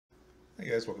Hey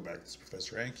guys, welcome back. This is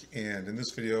Professor Hank, and in this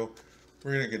video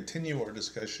we're going to continue our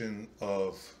discussion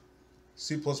of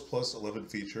C++ 11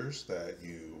 features that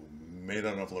you may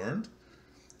not have learned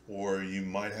or you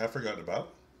might have forgotten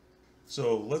about.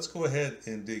 So let's go ahead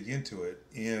and dig into it,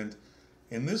 and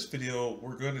in this video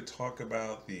we're going to talk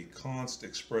about the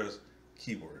constexpr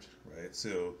keyword, right?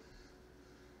 So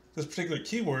this particular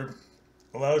keyword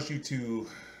allows you to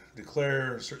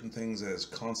declare certain things as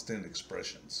constant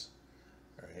expressions.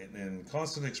 Right? And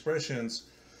constant expressions,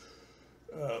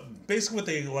 basically what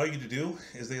they allow you to do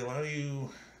is they allow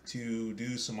you to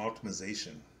do some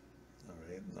optimization, all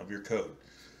right, of your code.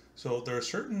 So there are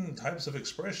certain types of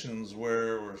expressions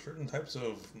or certain types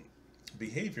of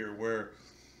behavior where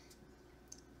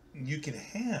you can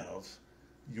have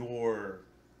your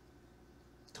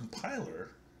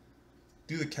compiler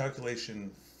do the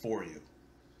calculation for you.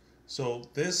 So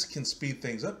this can speed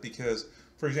things up because,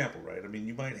 for example, right, I mean,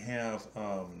 you might have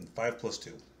 5 plus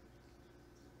 2,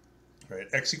 right?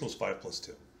 X equals 5 plus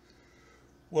 2.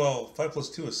 Well, 5 plus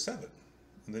 2 is 7,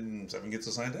 and then 7 gets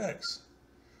assigned to X.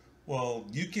 Well,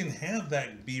 you can have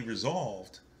that be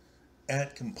resolved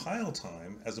at compile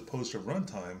time as opposed to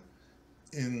runtime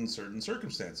in certain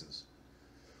circumstances.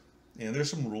 And there's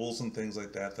some rules and things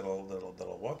like that that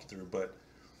I'll walk you through, but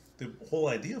the whole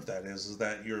idea of that is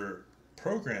that your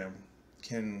program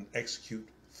can execute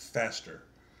faster.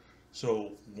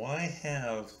 So why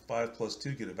have 5 plus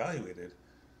 2 get evaluated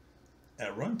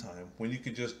at runtime when you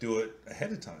could just do it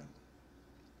ahead of time,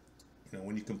 you know,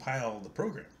 when you compile the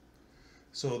program?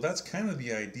 So that's kind of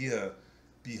the idea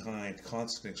behind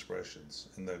constant expressions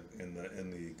in the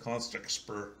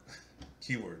constexpr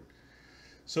keyword.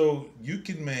 So you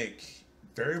can make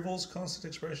variables constant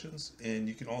expressions, and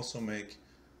you can also make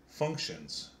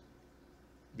functions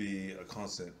be a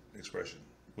constant expression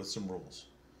with some rules.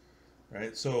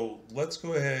 Right, so let's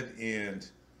go ahead and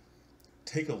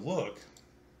take a look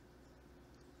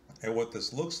at what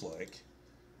this looks like.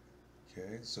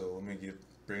 Okay, so let me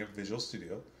bring up Visual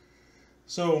Studio.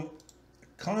 So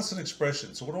constant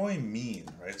expression. So what do I mean,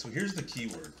 right? So here's the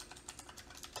keyword,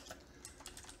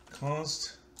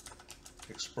 constexpr,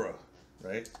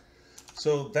 right?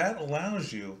 So that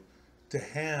allows you to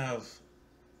have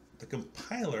the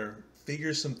compiler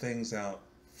figure some things out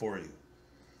for you.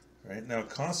 Right? Now,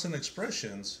 constant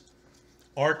expressions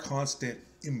are constant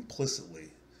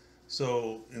implicitly.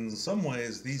 So in some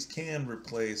ways, these can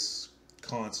replace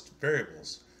const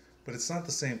variables, but it's not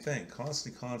the same thing. Const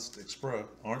and constexpr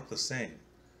aren't the same.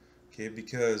 Okay,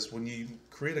 because when you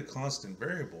create a constant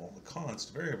variable, a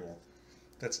const variable,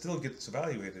 that still gets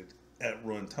evaluated at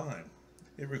runtime.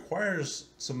 It requires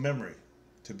some memory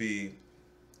to be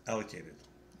allocated.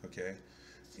 Okay,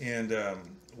 and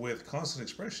with constant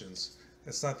expressions,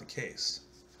 that's not the case.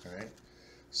 All right,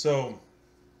 so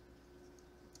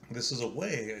this is a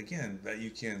way, again, that you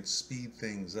can speed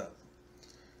things up.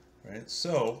 Right,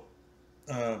 so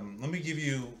let me give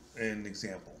you an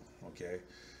example. Okay,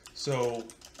 so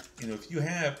you know, if you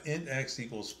have int x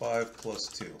equals 5 plus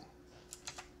 2,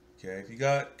 okay, if you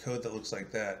got code that looks like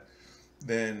that,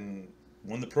 then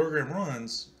when the program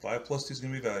runs, 5 plus 2 is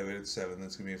going to be evaluated 7,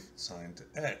 that's going to be assigned to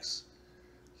x.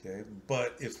 Okay,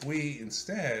 but if we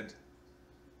instead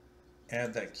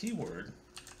add that keyword,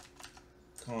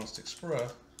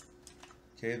 constexpr,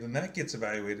 okay, then that gets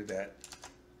evaluated at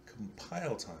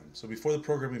compile time, so before the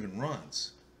program even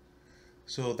runs.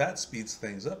 So that speeds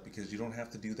things up because you don't have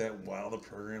to do that while the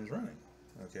program's running.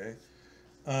 Okay,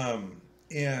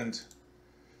 and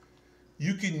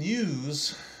you can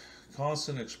use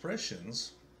constant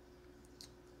expressions,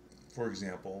 for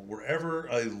example, wherever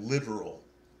a literal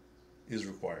is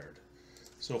required.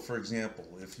 So for example,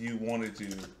 if you wanted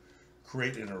to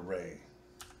create an array,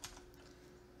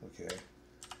 okay,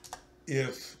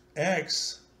 if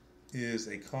x is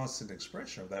a constant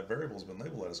expression, or that variable has been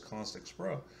labeled as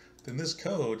constexpr, then this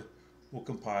code will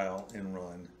compile and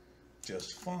run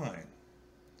just fine.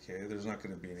 Okay, there's not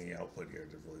going to be any output here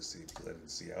to really see, let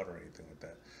it see out or anything like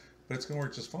that, but it's going to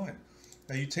work just fine.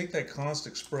 Now you take that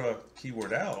constexpr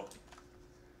keyword out,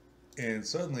 and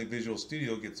suddenly Visual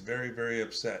Studio gets very, very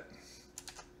upset.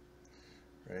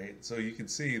 Right, so you can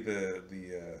see the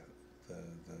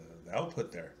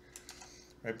output there,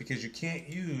 right? Because you can't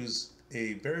use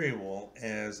a variable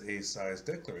as a size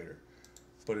declarator,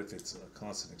 but if it's a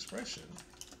constant expression,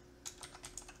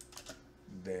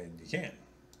 then you can,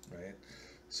 right?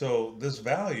 So this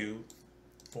value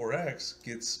for x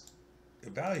gets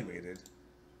evaluated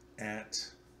at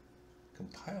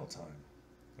compile time.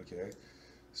 Okay,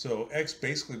 so x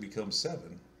basically becomes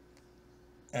 7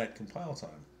 at compile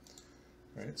time.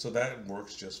 Right, so that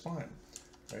works just fine.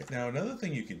 Right, now another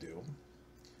thing you can do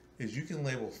is you can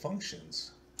label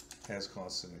functions as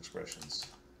constant expressions.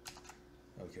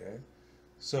 Okay,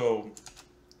 so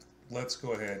let's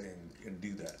go ahead and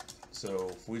do that. So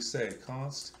if we say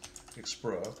const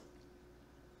expr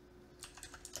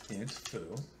int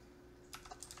foo,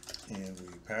 and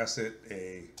we pass it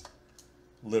a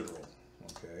literal,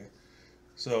 okay,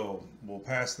 so we'll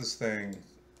pass this thing,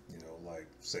 you know, like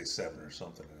say 7 or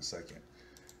something in a second.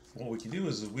 What we can do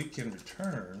is we can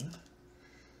return,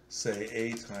 say,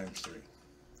 a times 3.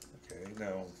 Okay,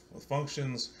 now with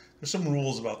functions, there's some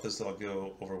rules about this that I'll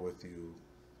go over with you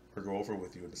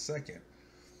in a second.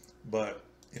 But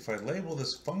if I label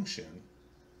this function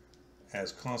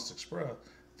as constexpr,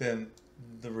 then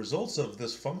the results of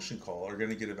this function call are going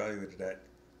to get evaluated at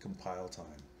compile time.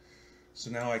 So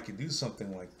now I can do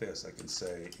something like this. I can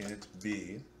say int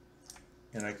b,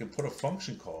 and I can put a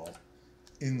function call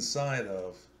inside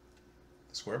of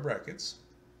the square brackets.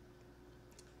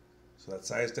 So that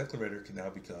size declarator can now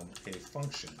become a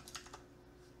function.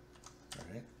 All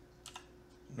right,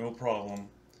 no problem,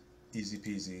 easy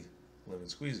peasy, lemon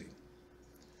squeezy.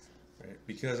 Right?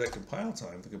 Because at compile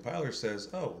time, the compiler says,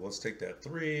 oh, let's take that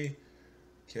 3.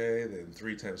 Okay, then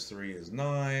 3 times 3 is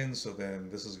 9, so then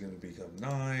this is going to become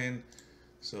 9.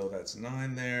 So that's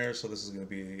 9 there, so this is going to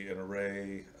be an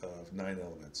array of 9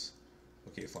 elements.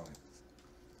 Okay, fine.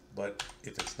 But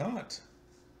if it's not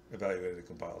evaluated at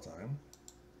compile time,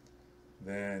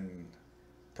 then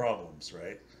problems,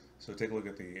 right? So take a look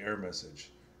at the error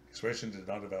message. Expression did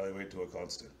not evaluate to a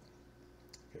constant.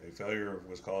 Okay, failure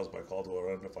was caused by call to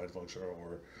an undefined function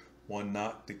or one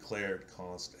not declared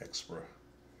constexpr.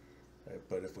 Right?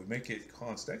 But if we make it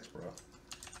constexpr,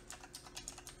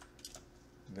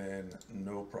 then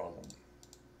no problem.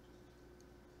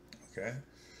 Okay,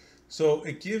 so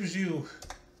it gives you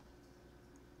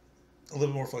a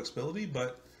little more flexibility,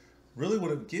 but really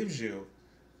what it gives you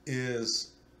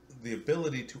is the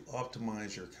ability to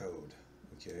optimize your code.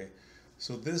 Okay,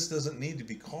 so this doesn't need to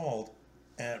be called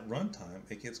at runtime.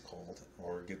 It gets called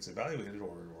or gets evaluated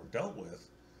or dealt with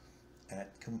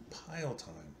at compile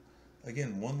time.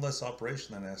 Again, one less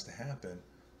operation that has to happen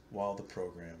while the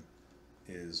program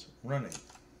is running.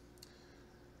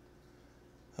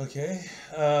 Okay,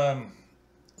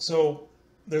 so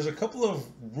there's a couple of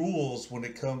rules when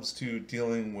it comes to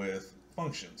dealing with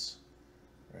functions,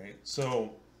 right?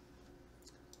 So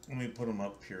let me put them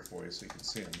up here for you so you can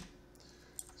see them.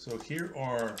 So here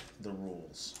are the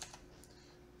rules,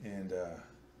 and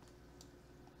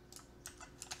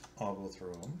I'll go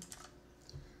through them.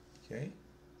 Okay,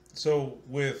 so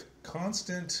with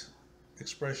constant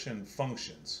expression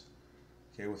functions,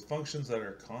 okay, with functions that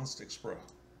are constexpr,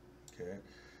 okay,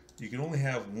 you can only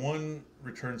have one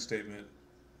return statement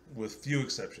with few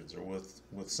exceptions, or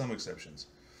with some exceptions.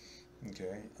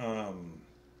 Okay,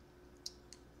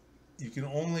 you can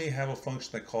only have a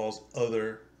function that calls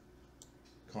other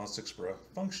constexpr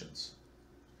functions,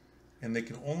 and they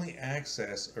can only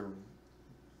access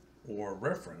or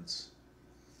reference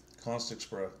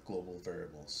constexpr global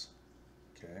variables.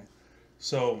 Okay,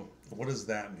 so what does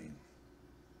that mean?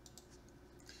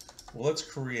 Well, let's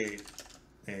create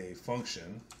a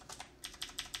function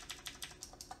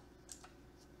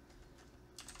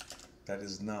that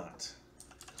is not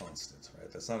constant,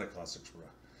 right? That's not a constexpr.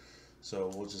 So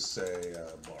we'll just say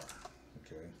bar,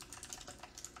 okay?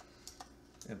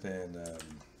 And then,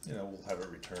 you know, we'll have it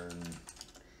return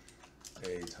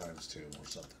a times 2 or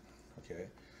something, okay?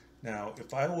 Now,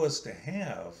 if I was to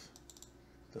have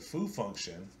the foo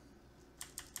function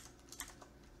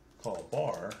call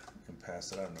bar and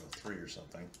pass it, I don't know, 3 or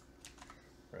something,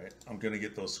 right? I'm going to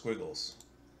get those squiggles,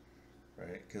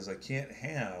 right? Because I can't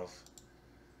have,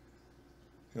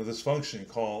 you know, this function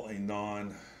call a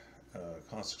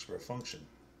non-constexpr function.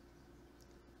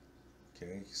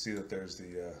 Okay, you can see that there's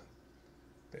the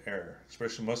error.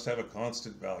 Expression must have a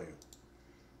constant value,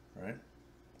 right?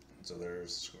 So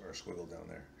there's our squiggle down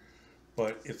there.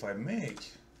 But if I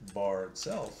make bar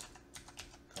itself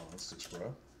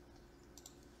constexpr,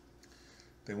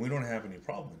 then we don't have any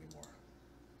problem anymore,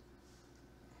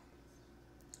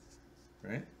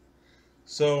 right?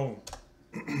 So,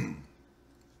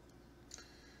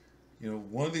 you know,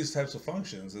 one of these types of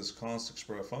functions, this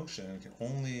constexpr function, can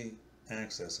only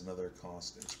access another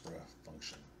constexpr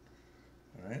function.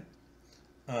 All right.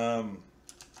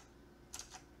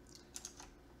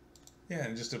 Yeah,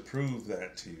 and just to prove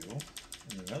that to you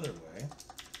in another way,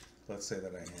 let's say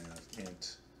that I have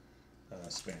int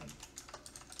spam.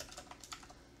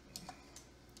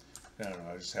 I don't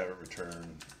know, I just have it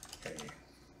return a,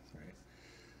 right?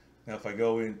 Now if I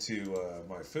go into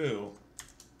my foo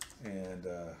and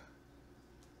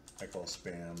I call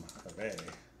spam of a,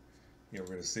 you know, we're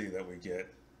going to see that we get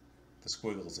the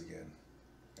squiggles again.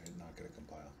 Right? Not going to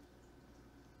compile.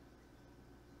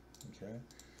 Okay.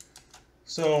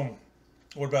 So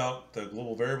what about the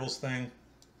global variables thing?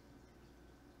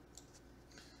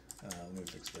 Let me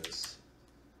fix this.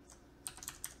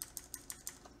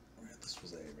 Right, this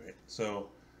was A, right? So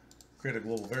create a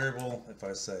global variable. If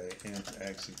I say int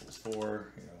x equals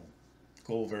 4,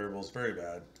 global variables, very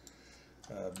bad.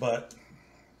 But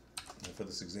for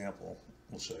this example,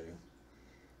 we'll show you.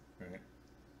 Right?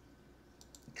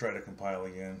 Try to compile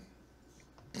again.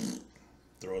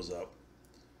 Throws up.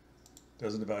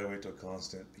 Doesn't evaluate to a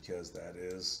constant because that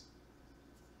is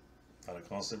not a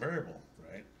constant variable,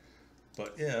 right?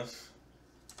 But if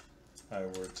I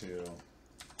were to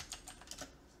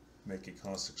make it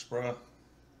constexpr,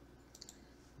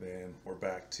 then we're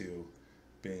back to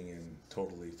being in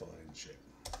totally fine shape.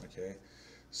 Okay,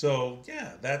 so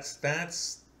yeah, that's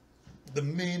the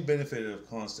main benefit of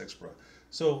constexpr.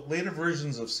 So later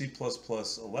versions of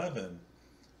C++11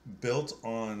 built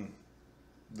on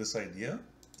this idea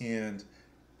and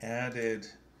added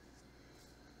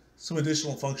some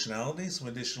additional functionality, some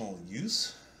additional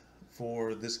use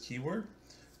for this keyword.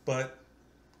 But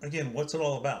again, what's it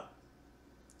all about?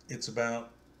 It's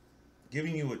about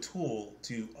giving you a tool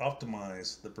to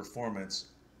optimize the performance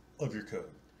of your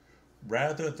code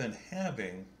rather than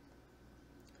having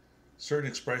certain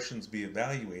expressions be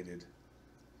evaluated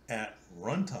at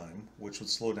runtime, which would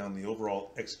slow down the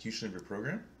overall execution of your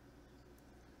program.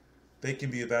 They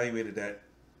can be evaluated at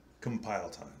compile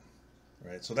time,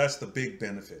 right? So that's the big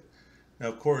benefit. Now,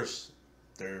 of course,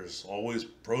 there's always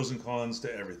pros and cons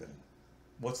to everything.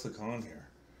 What's the con here?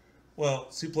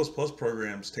 Well, C++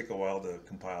 programs take a while to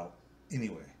compile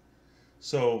anyway.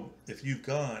 So if you've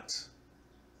got,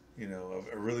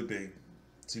 a really big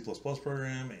C++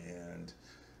 program and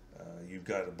you've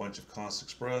got a bunch of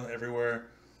constexpr everywhere,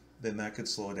 then that could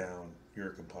slow down your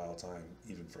compile time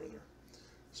even further.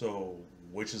 So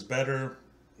which is better?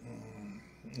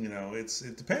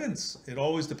 It depends. It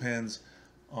always depends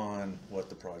on what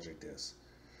the project is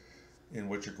and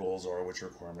what your goals are, what your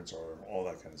requirements are, all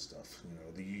that kind of stuff.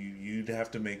 You'd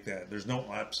have to make that. There's no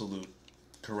absolute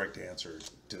correct answer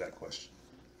to that question,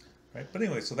 right? But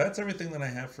anyway, so that's everything that I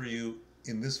have for you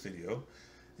in this video.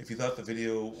 If you thought the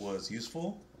video was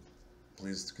useful,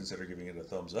 please consider giving it a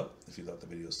thumbs up. If you thought the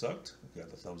video sucked, we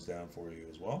got the thumbs down for you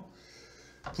as well.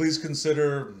 Please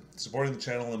consider supporting the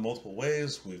channel in multiple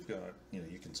ways. We've got,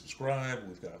 you can subscribe.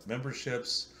 We've got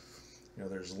memberships.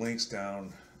 There's links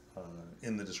down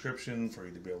in the description for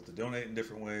you to be able to donate in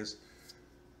different ways.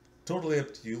 Totally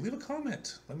up to you. Leave a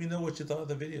comment. Let me know what you thought of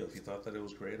the video. If you thought that it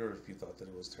was great or if you thought that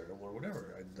it was terrible or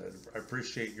whatever. I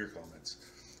appreciate your comments.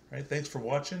 All right, thanks for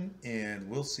watching, and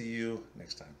we'll see you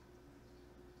next time.